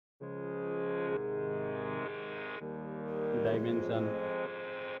dimension,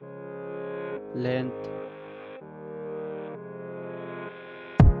 length,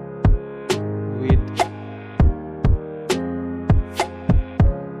 width,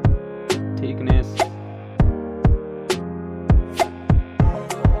 thickness,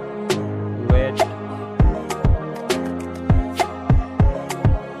 weight,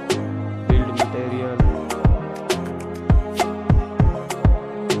 build material,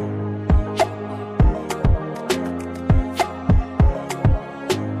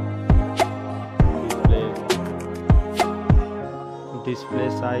 display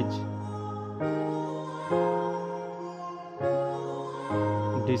size,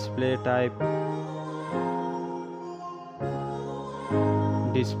 display type,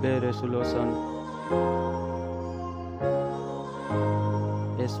 display resolution,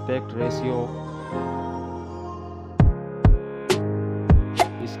 aspect ratio,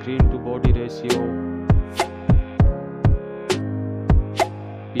 screen to body ratio,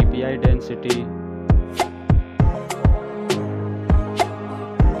 PPI density,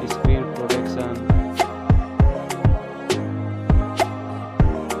 screen protection,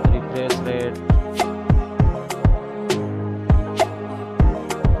 refresh rate,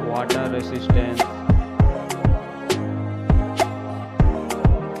 water resistance,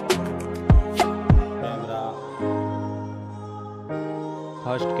 camera,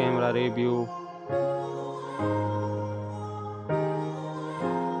 first camera review,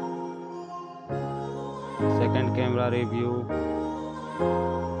 second camera review,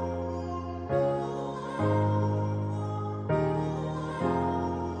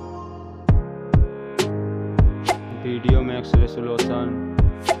 video max resolution,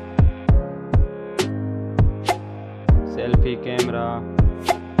 selfie camera,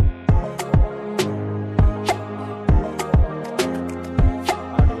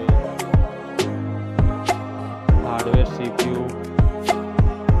 hardware CPU,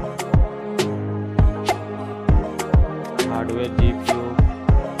 hardware GPU,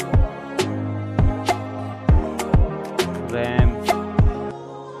 RAM,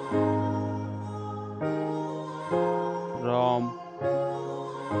 ROM,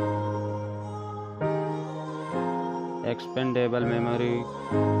 expandable memory,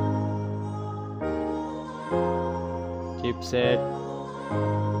 chipset,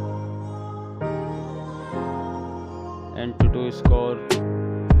 Antutu score,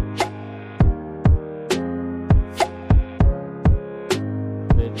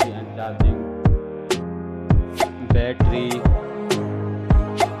 battery and charging, battery,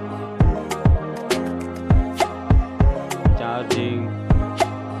 charging,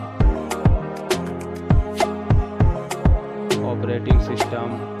 operating system,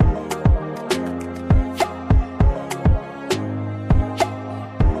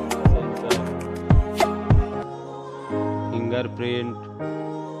 sensor, fingerprint,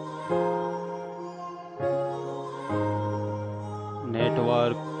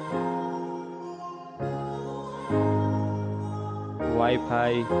 network,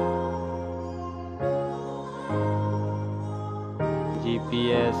 Wi-Fi,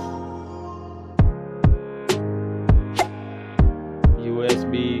 GPS,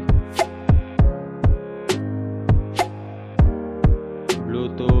 USB,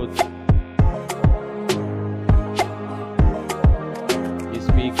 Bluetooth,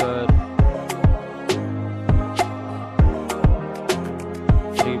 speaker,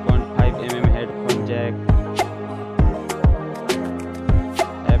 3.5 mm headphone jack,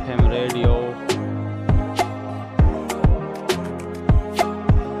 FM radio,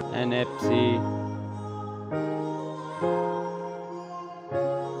 NFC,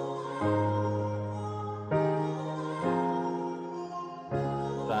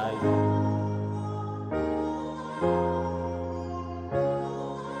 price.